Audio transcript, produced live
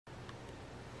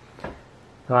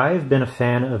I've been a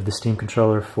fan of the Steam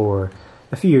controller for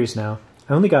a few years now.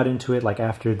 I only got into it like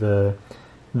after the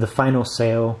final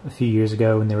sale a few years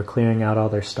ago when they were clearing out all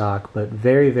their stock, but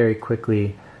very, very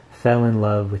quickly fell in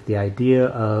love with the idea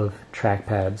of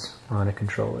trackpads on a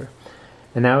controller.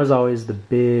 And that was always the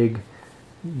big,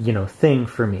 thing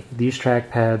for me. These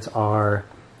trackpads are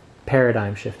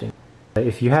paradigm shifting.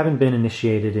 If you haven't been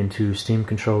initiated into Steam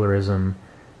controllerism,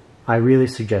 I really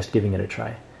suggest giving it a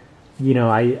try.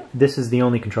 This is the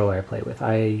only controller I play with.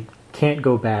 I can't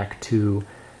go back to,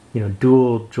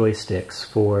 dual joysticks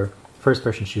for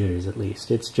first-person shooters, at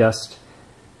least. It's just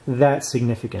that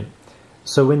significant.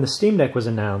 So when the Steam Deck was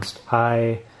announced,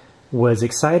 I was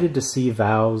excited to see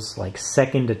Valve's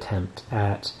second attempt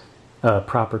at a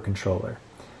proper controller.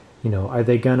 Are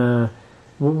they gonna...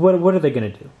 What are they gonna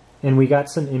do? And we got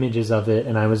some images of it,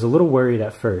 and I was a little worried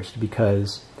at first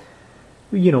because,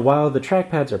 while the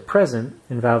trackpads are present,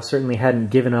 and Valve certainly hadn't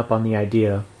given up on the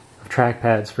idea of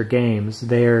trackpads for games,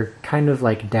 they're kind of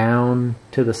down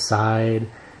to the side.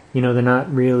 They're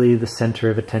not really the center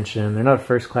of attention. They're not a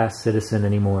first-class citizen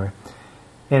anymore.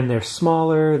 And they're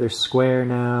smaller, they're square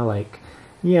now.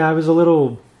 I was a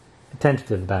little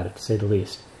tentative about it, to say the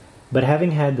least. But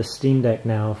having had the Steam Deck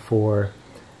now for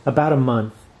about a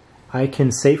month, I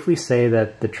can safely say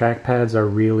that the trackpads are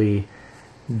really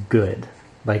good.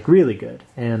 Really good.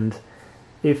 And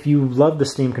if you love the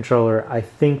Steam controller, I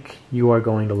think you are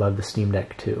going to love the Steam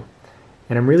Deck too.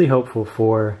 And I'm really hopeful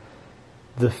for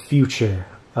the future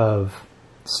of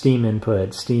Steam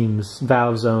input,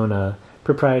 Valve's own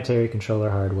proprietary controller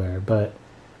hardware. But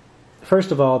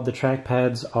first of all, the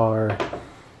trackpads are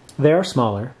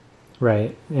smaller,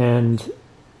 right? And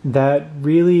that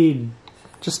really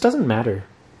just doesn't matter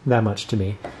that much to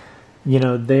me.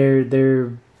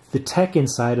 The tech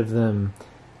inside of them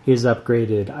is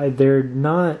upgraded. They're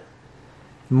not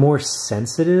more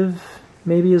sensitive,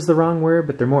 maybe is the wrong word,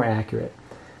 but they're more accurate.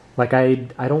 I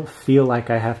don't feel like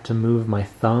I have to move my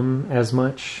thumb as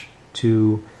much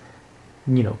to,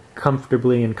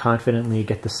 comfortably and confidently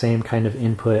get the same kind of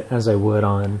input as I would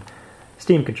on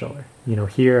Steam controller.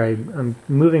 Here I'm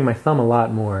moving my thumb a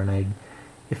lot more, and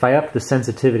if I upped the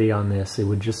sensitivity on this, it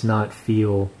would just not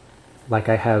feel like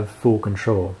I have full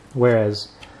control.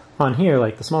 Whereas on here,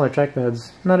 the smaller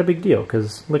trackpad's not a big deal,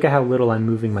 because look at how little I'm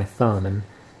moving my thumb,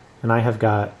 and I have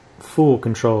got full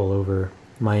control over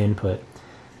my input.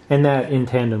 And that in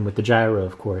tandem with the gyro,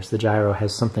 of course. The gyro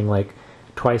has something like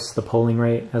twice the polling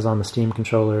rate as on the Steam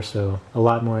controller, so a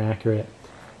lot more accurate.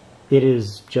 It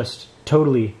is just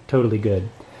totally, totally good.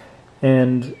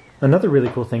 And another really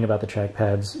cool thing about the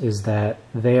trackpads is that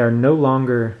they are no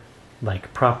longer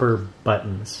proper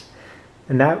buttons.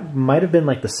 And that might have been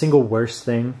the single worst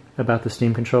thing about the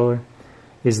Steam controller,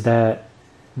 is that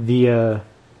the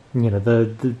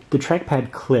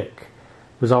trackpad click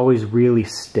was always really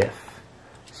stiff.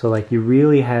 So you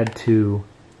really had to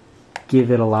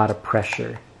give it a lot of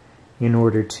pressure in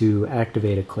order to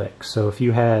activate a click. So if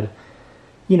you had,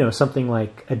 something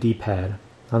like a D-pad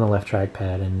on the left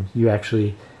trackpad and you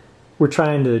actually were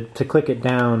trying to click it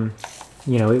down,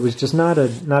 it was just not a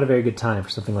very good time for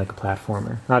something like a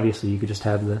platformer. Obviously you could just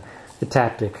have the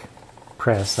tactic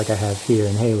press like I have here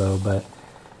in Halo, but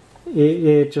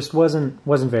it just wasn't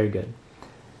very good.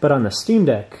 But on the Steam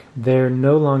Deck, they're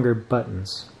no longer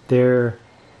buttons. They're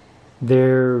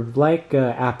like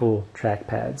Apple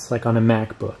trackpads, like on a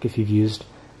MacBook, if you've used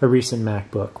a recent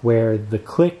MacBook, where the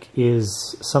click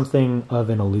is something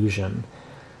of an illusion.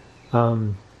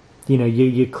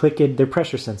 You click it, they're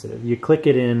pressure sensitive. You click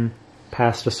it in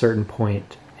past a certain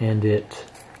point, and it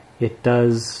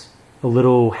does a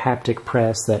little haptic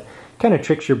press that kind of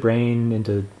tricks your brain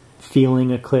into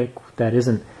feeling a click that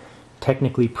isn't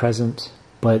technically present,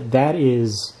 but that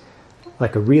is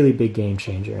a really big game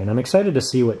changer, and I'm excited to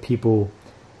see what people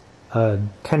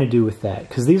kind of do with that,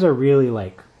 because these are really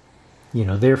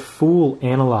they're full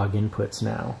analog inputs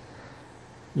now.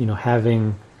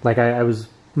 Having I was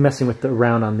messing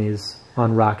around on these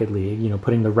on Rocket League,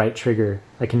 putting the right trigger,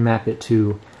 I can map it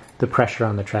to the pressure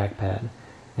on the trackpad,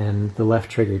 and the left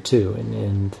trigger too,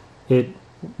 and it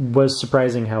was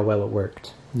surprising how well it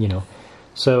worked.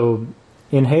 So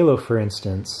in Halo, for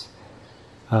instance,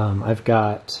 I've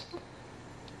got,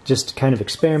 just kind of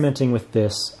experimenting with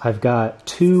this, I've got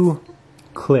 2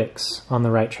 clicks on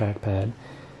the right trackpad.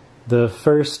 The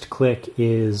first click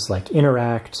is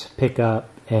interact, pick up,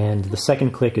 and the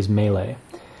second click is melee.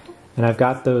 And I've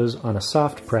got those on a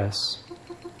soft press,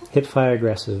 hipfire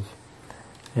aggressive,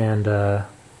 and the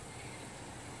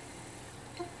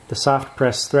soft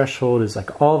press threshold is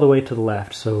all the way to the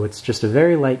left, so it's just a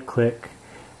very light click.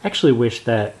 I actually wish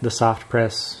that the soft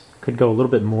press could go a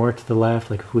little bit more to the left,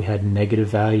 like if we had negative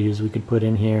values we could put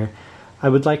in here. I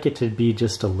would like it to be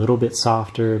just a little bit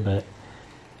softer, but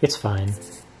it's fine.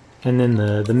 And then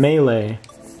the melee,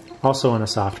 also on a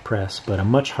soft press, but a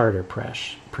much harder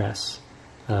press.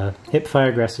 Hip fire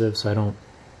aggressive, so I don't,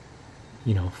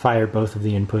 fire both of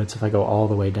the inputs if I go all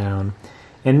the way down.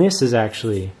 And this is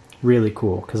actually really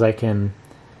cool, because I can,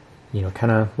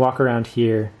 kind of walk around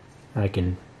here. I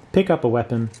can pick up a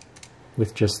weapon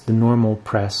with just the normal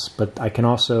press, but I can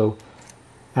also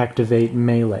activate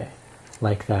melee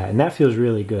like that. And that feels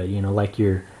really good, like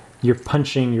you're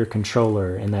punching your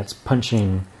controller, and that's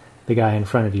punching the guy in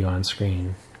front of you on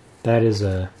screen. That is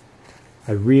I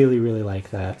really, really like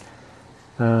that.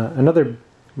 Another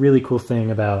really cool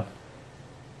thing about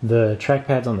the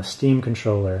trackpads on the Steam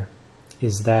controller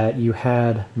is that you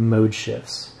had mode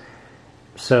shifts.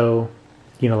 So,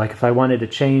 like if I wanted to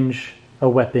change a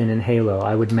weapon in Halo,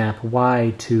 I would map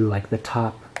Y to like the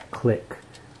top click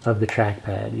of the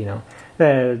trackpad,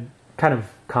 kind of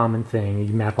common thing.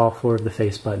 You map all 4 of the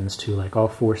face buttons to like all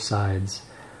 4 sides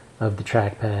of the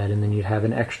trackpad, and then you'd have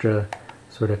an extra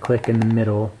sort of click in the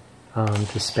middle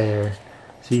to spare.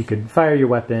 So you could fire your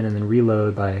weapon and then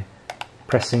reload by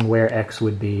pressing where X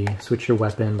would be, switch your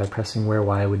weapon by pressing where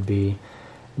Y would be.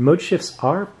 Mode shifts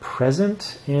are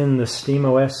present in the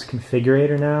SteamOS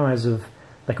configurator now as of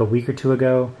like a week or 2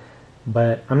 ago,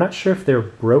 but I'm not sure if they're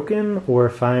broken or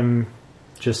if I'm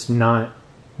just not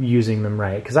using them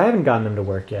right, because I haven't gotten them to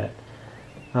work yet.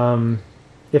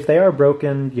 If they are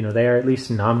broken, they are at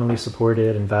least nominally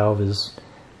supported, and Valve is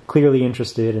clearly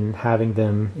interested in having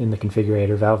them in the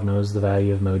configurator. Valve knows the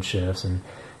value of mode shifts, and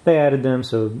they added them,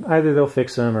 so either they'll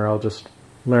fix them or I'll just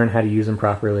learn how to use them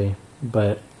properly.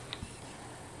 But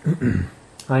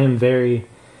I am very,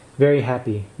 very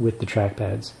happy with the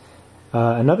trackpads.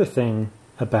 Another thing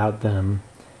about them,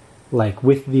 like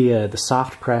with the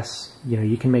soft press,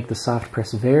 you can make the soft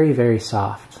press very, very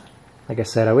soft. Like I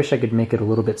said, I wish I could make it a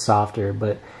little bit softer,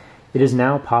 but it is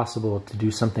now possible to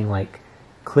do something like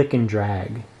click and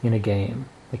drag in a game,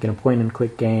 like in a point and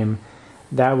click game.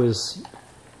 That was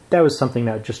something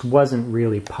that just wasn't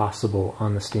really possible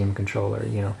on the Steam controller.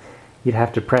 You'd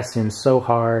have to press in so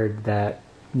hard that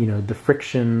the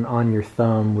friction on your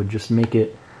thumb would just make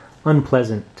it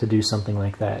unpleasant to do something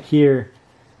like that. Here,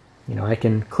 I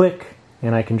can click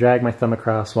and I can drag my thumb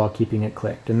across while keeping it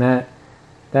clicked, and that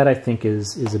I think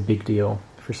is a big deal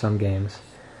for some games.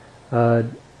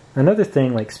 Another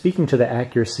thing, like speaking to the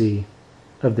accuracy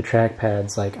of the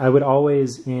trackpads, like I would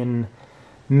always in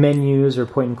menus or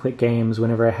point and click games,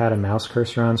 whenever I had a mouse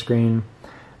cursor on screen,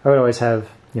 I would always have,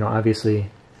 obviously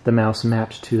the mouse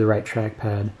mapped to the right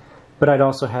trackpad, but I'd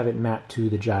also have it mapped to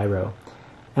the gyro.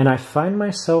 And I find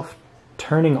myself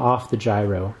turning off the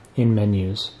gyro in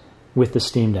menus with the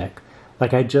Steam Deck.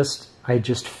 Like I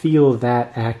just feel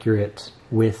that accurate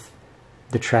with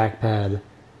the trackpad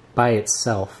by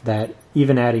itself, that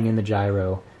even adding in the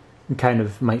gyro kind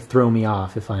of might throw me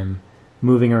off if I'm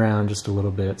moving around just a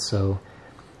little bit. So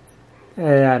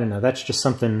I don't know, that's just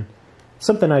something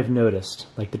I've noticed.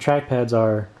 Like the trackpads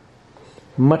are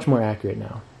much more accurate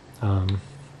now.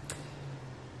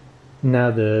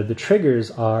 Now the triggers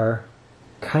are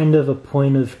kind of a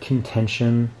point of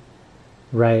contention,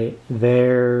 right?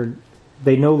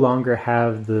 They no longer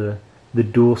have the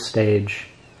dual stage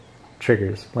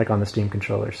triggers like on the Steam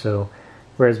controller. So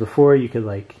whereas before you could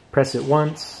like press it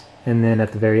once and then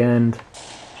at the very end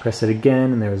press it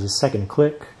again and there was a second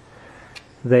click,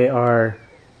 they are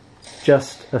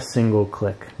just a single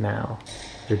click now.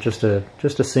 They're just a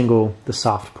single, the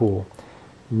soft pull.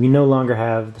 We no longer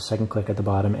have the second click at the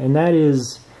bottom, and that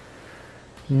is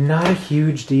not a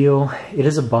huge deal. It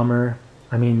is a bummer.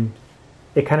 I mean,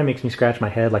 it kind of makes me scratch my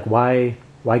head, like why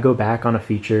go back on a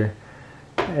feature?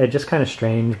 It's just kind of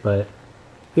strange, but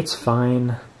it's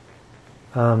fine.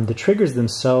 The triggers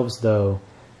themselves, though,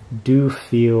 do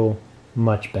feel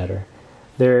much better.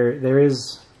 There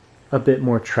is a bit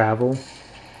more travel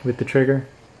with the trigger.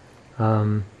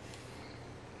 So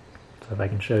if I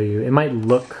can show you, it might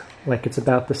look like it's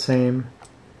about the same,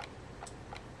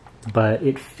 but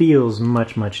it feels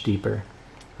much, much deeper,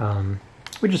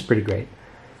 which is pretty great.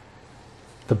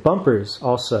 The bumpers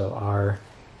also are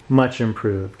much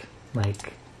improved.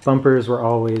 Like, bumpers were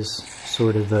always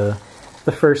sort of the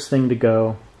first thing to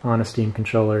go on a Steam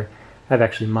controller. I've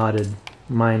actually modded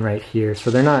mine right here, so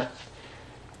they're not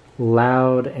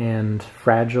loud and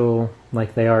fragile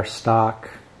like they are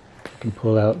stock. I can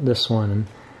pull out this one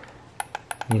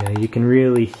and you can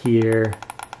really hear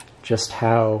just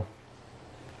how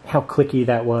clicky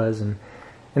that was, and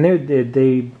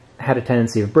they had a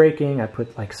tendency of breaking. I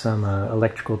put like some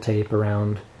electrical tape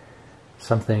around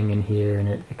something in here, and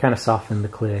it kind of softened the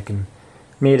click and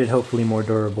made it hopefully more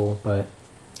durable, but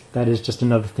that is just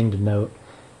another thing to note.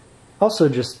 Also,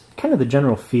 just kind of the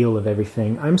general feel of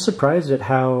everything. I'm surprised at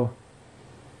how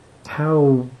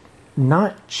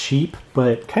not cheap,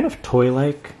 but kind of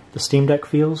toy-like the Steam Deck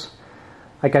feels.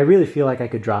 Like, I really feel like I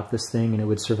could drop this thing and it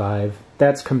would survive.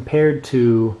 That's compared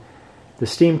to the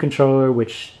Steam controller,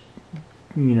 which,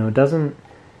 you know, doesn't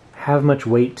have much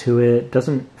weight to it,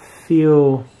 doesn't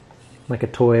feel like a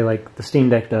toy like the Steam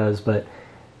Deck does, but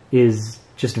is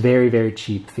just very, very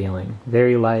cheap feeling.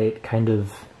 Very light, kind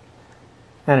of,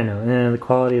 I don't know, and the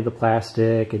quality of the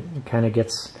plastic, it kind of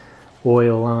gets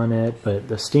oil on it, but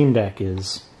the Steam Deck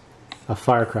is a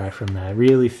far cry from that. It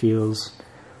really feels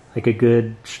like a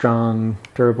good, strong,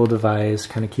 durable device,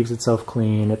 kind of keeps itself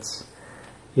clean. It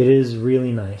is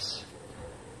really nice.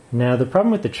 Now, the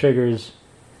problem with the triggers,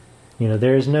 you know,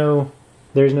 there's no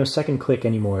second click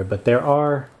anymore, but there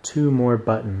are 2 more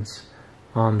buttons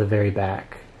on the very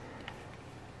back.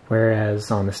 Whereas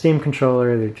on the Steam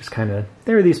controller, they're just kind of,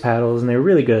 there were these paddles, and they were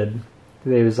really good.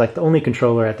 It was like the only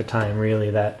controller at the time,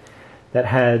 really, that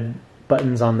had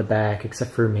buttons on the back,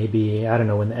 except for maybe, I don't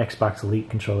know, when the Xbox Elite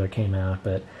controller came out,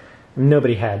 but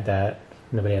nobody had that.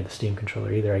 Nobody had the Steam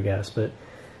controller either, I guess, but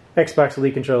Xbox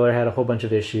Elite controller had a whole bunch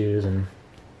of issues and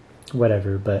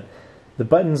whatever, but the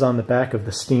buttons on the back of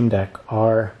the Steam Deck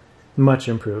are much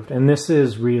improved, and this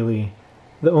is really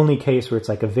the only case where it's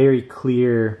like a very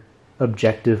clear,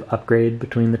 objective upgrade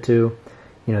between the two.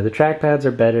 You know, the trackpads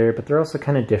are better, but they're also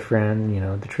kind of different. You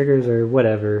know, the triggers are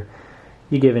whatever,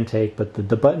 you give and take, but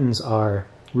the buttons are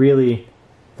really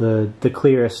the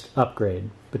clearest upgrade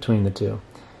between the two.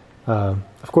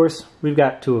 Of course, we've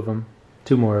got 2 of them,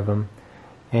 2 more of them,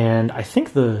 and I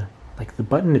think the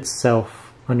button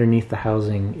itself underneath the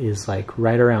housing is like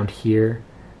right around here,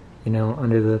 you know,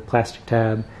 under the plastic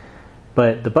tab,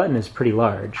 but the button is pretty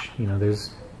large. You know,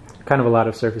 there's kind of a lot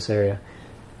of surface area,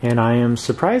 and I am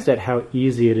surprised at how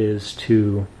easy it is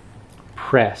to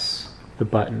press the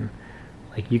button.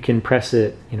 Like, you can press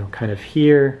it, you know, kind of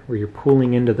here where you're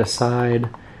pulling into the side,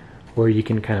 or you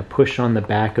can kind of push on the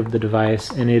back of the device,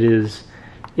 and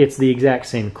it's the exact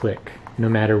same click no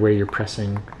matter where you're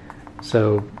pressing.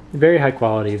 So very high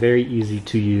quality, very easy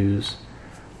to use.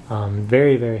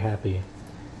 Very, very happy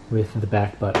with the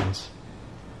back buttons.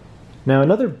 Now,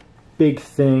 another big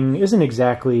thing isn't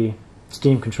exactly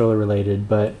Steam controller related,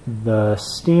 but the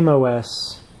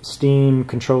SteamOS Steam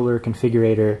controller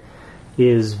configurator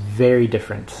is very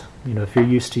different. You know, if you're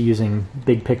used to using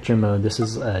big picture mode, this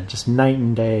is just night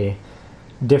and day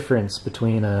difference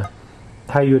between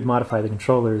how you would modify the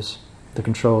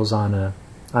controls on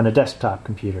a desktop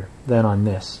computer than on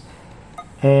this.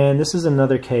 And this is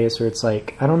another case where it's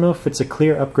like, I don't know if it's a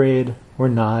clear upgrade or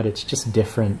not, it's just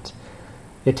different.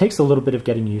 It takes a little bit of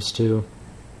getting used to.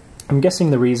 I'm guessing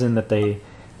the reason that they've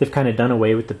kind of done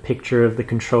away with the picture of the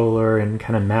controller and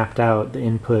kind of mapped out the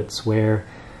inputs where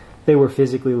they were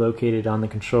physically located on the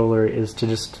controller is to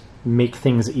just make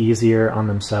things easier on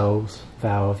themselves.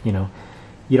 Valve, you know,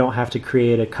 you don't have to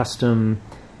create a custom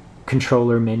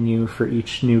controller menu for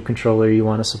each new controller you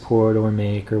want to support or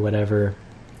make or whatever.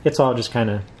 It's all just kind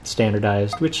of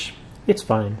standardized, which it's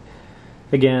fine.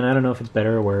 Again, I don't know if it's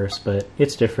better or worse, but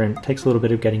it's different. It takes a little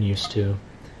bit of getting used to.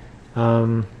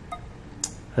 One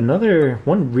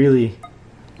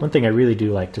thing I really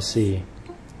do like to see,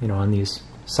 you know, on these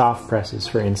soft presses,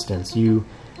 for instance, you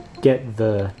get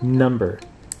the number,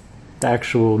 the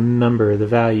actual number, the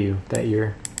value that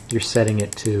you're setting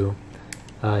it to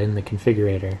in the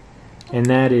configurator, and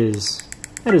that is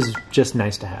just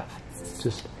nice to have.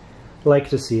 Just like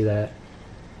to see that.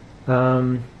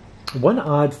 One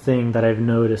odd thing that I've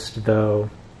noticed, though,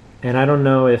 and I don't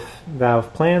know if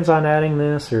Valve plans on adding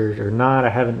this or not, I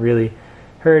haven't really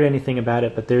heard anything about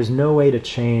it, but there's no way to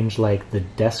change like the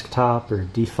desktop or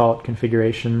default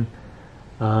configuration.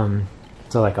 So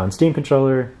like on Steam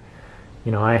controller,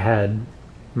 you know, I had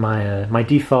my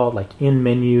default like in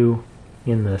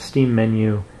the Steam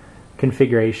menu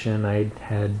configuration. I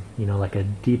had, you know, like a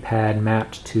D-pad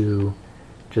mapped to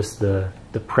just the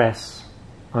press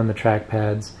on the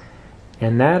trackpads,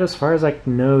 and that, as far as I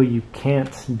know, you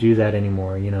can't do that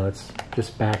anymore. You know, it's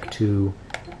just back to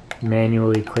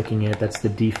manually clicking it. That's the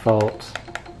default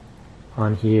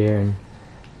on here and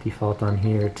default on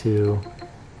here too,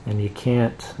 and you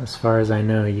can't, as far as I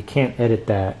know, you can't edit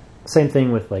that. Same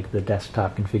thing with like the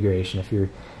desktop configuration. If you're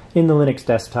in the Linux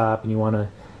desktop and you want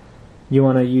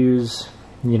to use,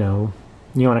 you know,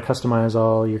 you want to customize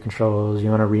all your controls,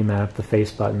 you want to remap the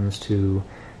face buttons to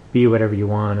be whatever you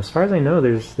want. As far as I know,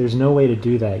 there's no way to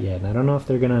do that yet, and I don't know if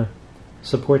they're gonna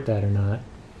support that or not.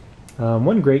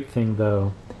 One great thing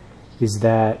though is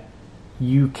that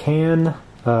you can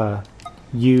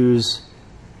use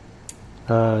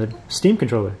Steam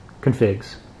controller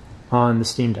configs on the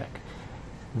Steam Deck.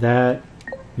 That,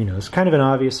 you know, is kind of an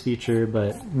obvious feature,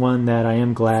 but one that I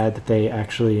am glad that they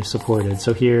actually supported.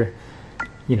 So here,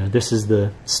 you know, this is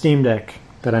the Steam Deck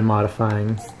that I'm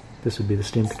modifying. This would be the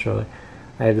Steam controller.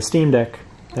 I have the Steam Deck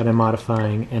that I'm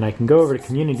modifying, and I can go over to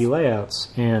community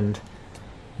layouts, and,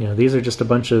 you know, these are just a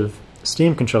bunch of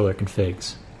Steam controller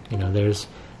configs. You know, there's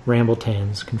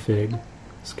Rambletan's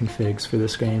configs for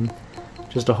this game.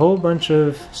 Just a whole bunch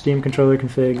of Steam controller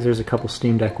configs. There's a couple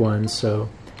Steam Deck ones, so,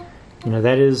 you know,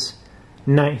 that is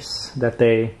nice that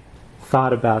they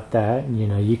thought about that. You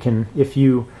know, you can, if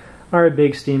you are a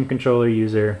big Steam controller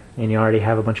user and you already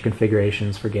have a bunch of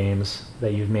configurations for games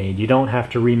that you've made, you don't have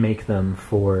to remake them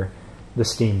for the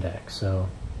Steam Deck, so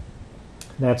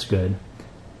that's good.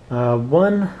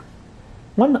 One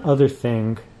other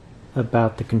thing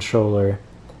about the controller,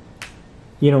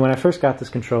 you know, when I first got this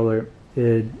controller,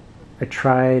 it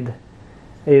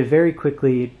very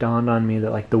quickly dawned on me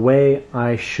that, like, the way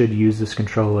I should use this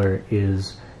controller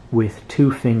is with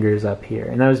 2 fingers up here.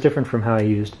 And that was different from how I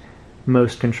used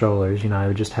most controllers. You know, I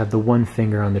would just have the 1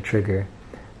 finger on the trigger.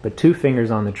 But 2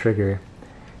 fingers on the trigger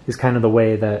is kind of the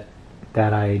way that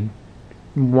I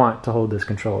want to hold this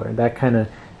controller. That kind of,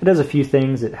 it does a few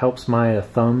things. It helps my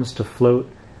thumbs to float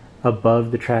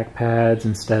above the trackpads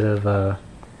instead of,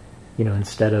 you know,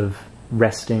 instead of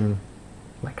resting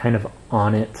like kind of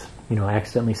on it, you know,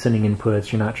 accidentally sending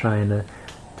inputs you're not trying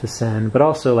to send. But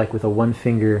also, like, with a 1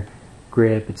 finger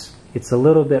grip, it's a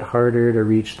little bit harder to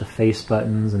reach the face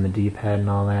buttons and the D-pad and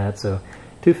all that. So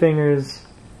 2 fingers,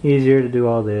 easier to do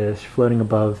all this, floating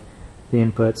above the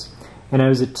inputs. And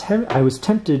I was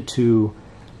tempted to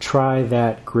try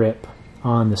that grip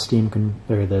on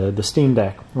the the Steam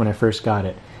Deck when I first got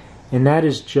it, and that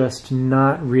is just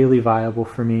not really viable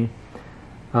for me.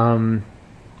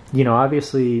 You know,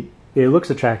 obviously it looks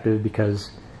attractive because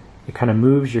it kind of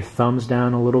moves your thumbs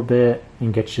down a little bit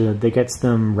and gets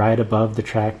them right above the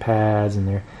trackpads,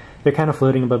 and they're kind of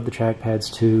floating above the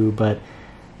trackpads too, but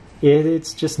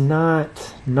it's just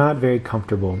not very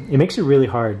comfortable. It makes it really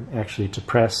hard, actually, to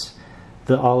press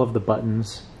all of the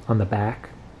buttons on the back,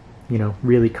 you know,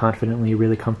 really confidently,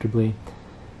 really comfortably.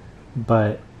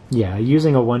 But yeah,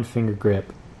 using a 1 finger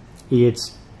grip, the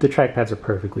trackpads are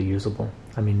perfectly usable.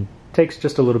 I mean, it takes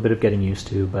just a little bit of getting used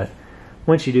to, but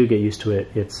once you do get used to it,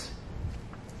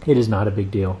 it is not a big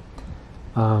deal.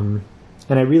 And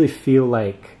I really feel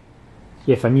like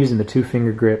if I'm using the 2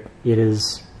 finger grip,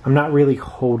 I'm not really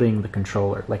holding the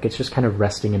controller. Like, it's just kind of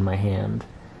resting in my hand.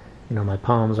 You know, my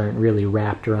palms aren't really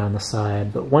wrapped around the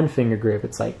side, but 1 finger grip,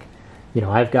 it's like, you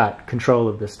know, I've got control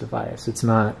of this device. It's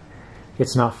not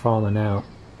falling out.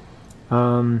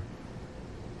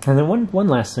 And then one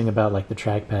last thing about, like, the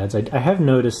trackpads, I have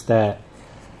noticed that,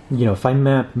 you know, if I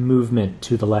map movement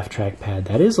to the left trackpad,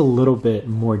 that is a little bit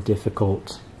more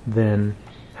difficult than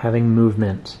having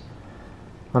movement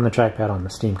on the trackpad on the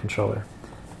Steam controller.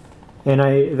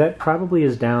 And that probably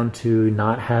is down to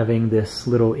not having this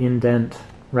little indent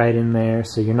right in there,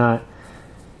 so you're not,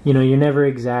 you know, you're never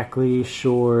exactly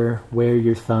sure where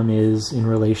your thumb is in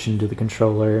relation to the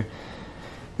controller.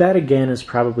 That, again, is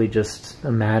probably just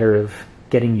a matter of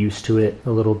getting used to it a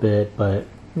little bit, but,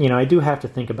 you know, I do have to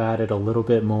think about it a little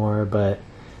bit more. But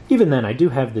even then, I do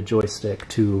have the joystick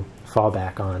to fall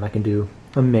back on. I can do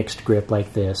a mixed grip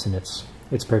like this, and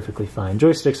it's perfectly fine.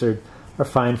 Joysticks are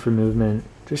fine for movement.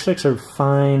 Joysticks are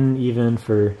fine even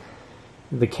for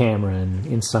the camera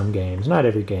in some games. Not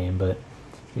every game, but,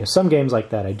 you know, some games like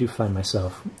that I do find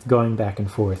myself going back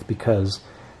and forth because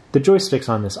the joysticks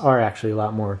on this are actually a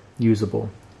lot more usable,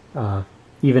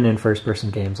 even in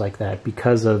first-person games like that,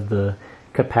 because of the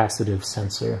capacitive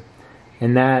sensor.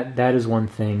 And that is one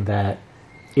thing that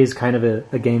is kind of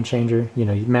a game changer. You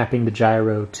know, mapping the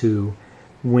gyro to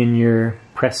when you're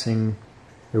pressing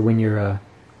or when you're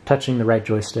touching the right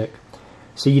joystick.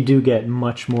 So you do get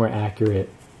much more accurate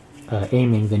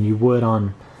aiming than you would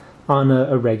on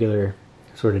a regular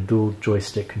sort of dual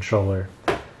joystick controller.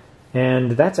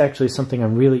 And that's actually something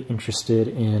I'm really interested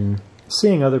in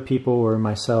seeing other people or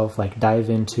myself, like, dive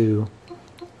into,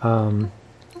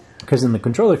 because in the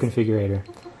controller configurator,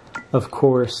 of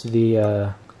course,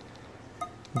 the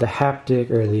haptic,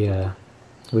 or the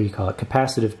what do you call it,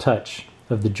 capacitive touch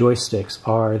of the joysticks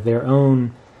are their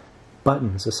own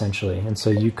buttons, essentially. And so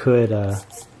you could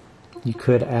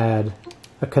add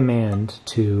a command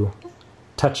to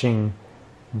touching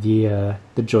the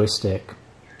joystick.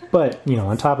 But, you know,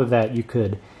 on top of that, you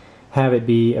could have it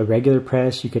be a regular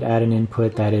press. You could add an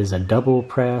input that is a double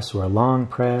press or a long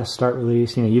press, start,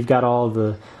 release. You know, you've got all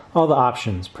all the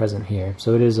options present here.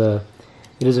 So it is a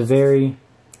very,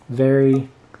 very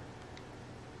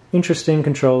interesting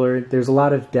controller. There's a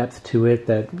lot of depth to it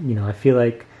that, I feel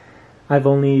like I've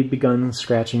only begun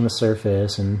scratching the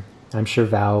surface, and I'm sure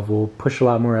Valve will push a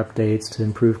lot more updates to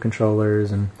improve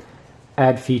controllers and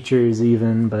add features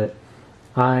even, but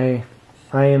I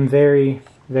am very,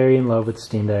 very in love with the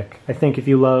Steam Deck. I think if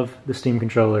you love the Steam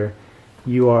controller,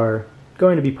 you are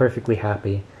going to be perfectly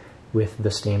happy with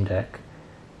the Steam Deck.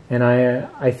 And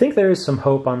I think there is some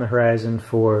hope on the horizon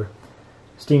for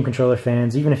Steam controller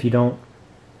fans, even if you don't,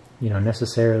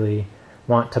 necessarily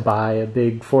want to buy a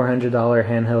big $400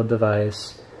 handheld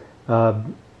device.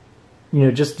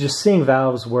 Just seeing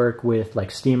Valve's work with like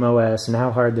SteamOS and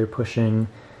how hard they're pushing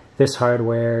this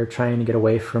hardware, trying to get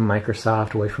away from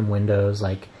Microsoft, away from Windows,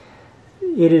 like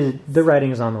the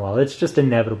writing is on the wall. It's just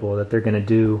inevitable that they're going to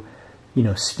do,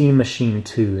 Steam Machine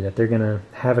 2, that they're going to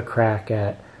have a crack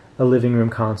at a living room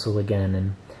console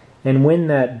again. And when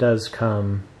that does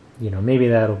come, maybe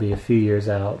that'll be a few years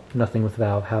out. Nothing with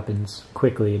Valve happens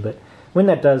quickly, but when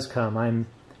that does come, I'm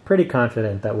pretty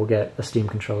confident that we'll get a Steam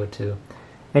controller too.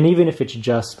 And even if it's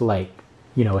just like,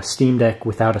 a Steam Deck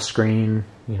without a screen,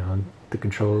 the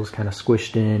controls kind of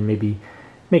squished in, maybe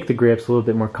make the grips a little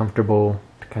bit more comfortable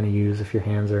to kind of use if your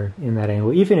hands are in that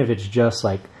angle. Even if it's just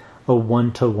like a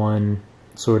one-to-one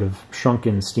sort of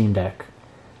shrunken Steam Deck,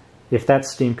 if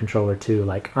that's Steam controller too,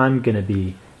 like I'm going to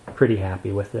be pretty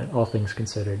happy with it, all things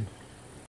considered.